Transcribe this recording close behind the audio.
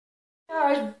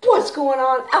Guys, what's going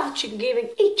on? Alpha Chicken Gaming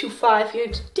 825 here.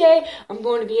 Today I'm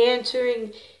going to be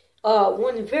answering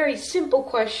one very simple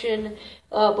question,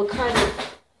 but kind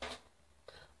of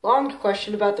long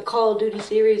question about the Call of Duty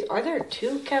series. Are there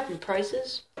two Captain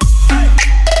Prices?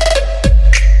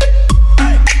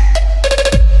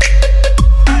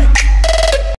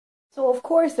 So of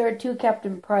course there are two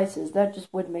Captain Prices. That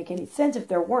just wouldn't make any sense if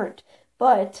there weren't.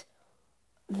 But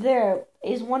there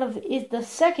is the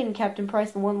second Captain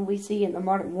Price, the one we see in the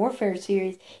Modern Warfare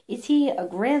series. Is he a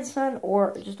grandson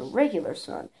or just a regular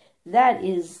son? That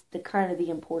is the kind of the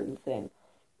important thing.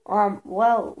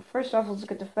 Well, first off, let's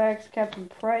look at the facts. Captain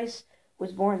Price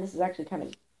was born. This is actually kind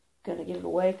of gonna give it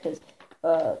away because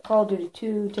Call of Duty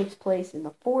 2 takes place in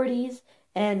the 40s,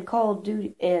 and Call of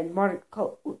Duty and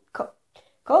Call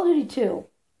of Duty 2.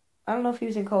 I don't know if he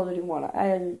was in Call of Duty 1. I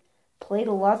hadn't played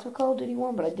a lot of Call of Duty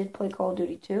 1, but I did play Call of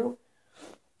Duty 2.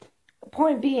 The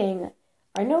point being,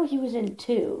 I know he was in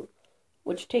 2,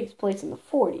 which takes place in the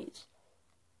 40s.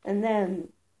 And then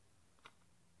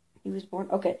he was born.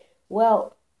 Okay,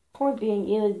 well, point being,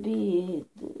 it would be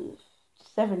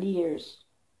 70 years.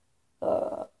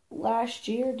 Last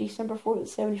year, December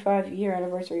 4th, 75-year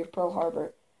anniversary of Pearl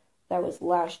Harbor. That was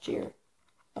last year.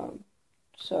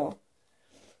 So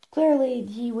clearly,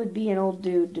 he would be an old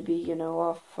dude to be,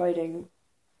 off fighting,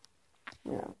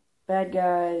 bad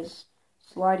guys,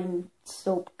 sliding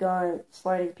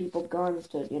people guns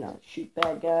to, shoot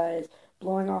bad guys,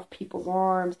 blowing off people's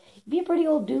arms. He'd be a pretty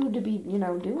old dude to be,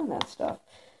 doing that stuff.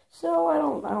 So I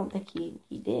don't think he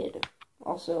did.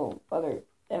 Also, other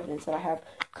evidence that I have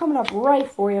coming up right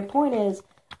for you. Point is,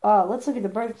 let's look at the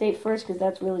birth date first, because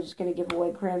that's really just going to give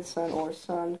away grandson or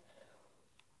son.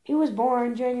 He was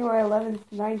born January 11th,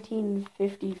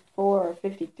 1954 or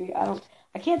 53. I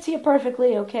can't see it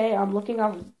perfectly, okay? I'm looking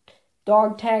off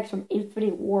dog tags from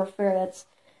Infinite Warfare. That's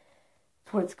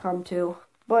what it's come to.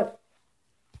 But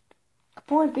the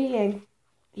point being,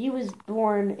 he was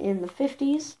born in the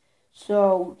 50s,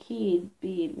 so he'd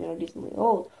be, decently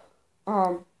old.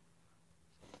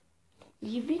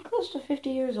 He'd be close to 50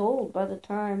 years old by the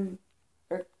time,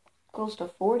 or close to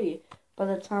 40. By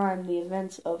the time the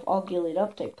events of All Gillied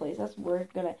Up take place. That's what we're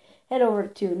going to head over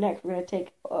to next. We're going to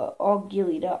take All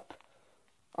Gillied Up,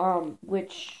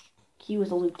 which he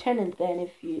was a lieutenant then,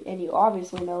 and you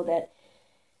obviously know that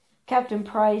Captain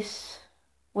Price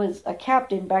was a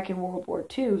captain back in World War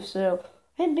II, so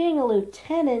him being a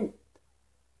lieutenant,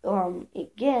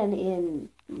 again in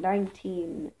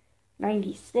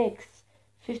 1996,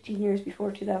 15 years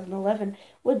before 2011,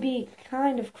 would be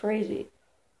kind of crazy.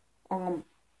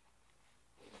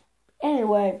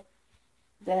 Anyway,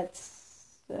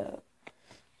 that's, then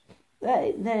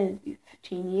it'd be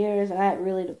 15 years, and that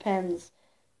really depends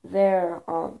there.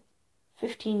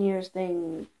 15 years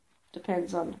thing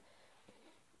depends on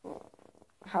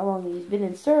how long he's been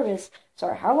in service.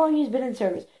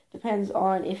 Depends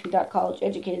on if he got college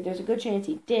educated. There's a good chance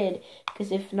he did,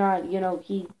 because if not,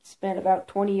 he spent about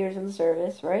 20 years in the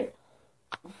service, right?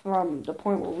 From the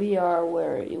point where we are,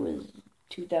 where it was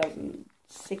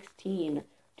 2017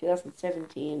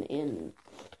 in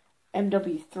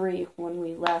MW3 when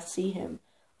we last see him,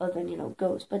 other than,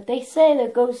 Ghost. But they say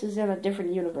that Ghost is in a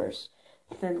different universe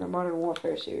than the Modern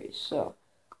Warfare series, so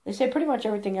they say pretty much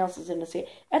everything else is in the series.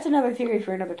 That's another theory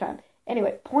for another time.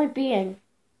 Anyway, point being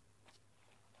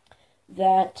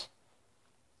that,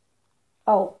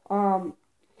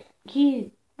 he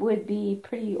would be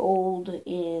pretty old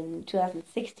in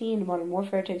 2016. Modern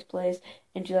Warfare takes place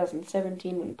in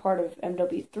 2017 when part of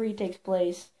MW3 takes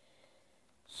place.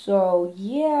 So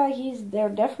yeah, they're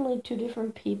definitely two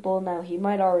different people. Now he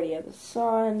might already have a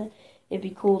son. It'd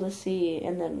be cool to see.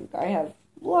 And then I have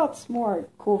lots more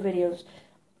cool videos,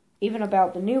 even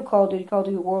about the new Call of Duty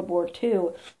World War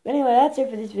II. But anyway, that's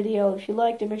it for this video. If you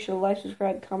liked it, make sure to like,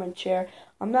 subscribe, comment, share.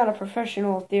 I'm not a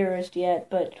professional theorist yet,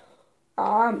 but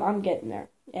I'm getting there.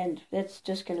 And it's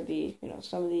just going to be,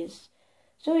 some of these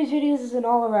videos is an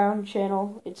all-around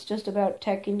channel. It's just about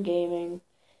tech and gaming.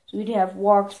 So we'd have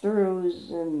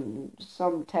walkthroughs and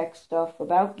some tech stuff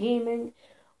about gaming.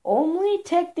 Only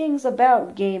tech things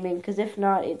about gaming, because if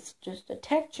not, it's just a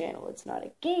tech channel. It's not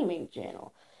a gaming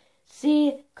channel.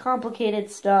 See, complicated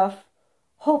stuff.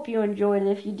 Hope you enjoyed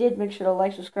it. If you did, make sure to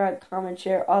like, subscribe, comment,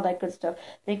 share, all that good stuff.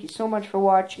 Thank you so much for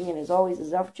watching, and as always, this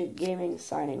is Alpha Chicken Gaming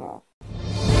signing off.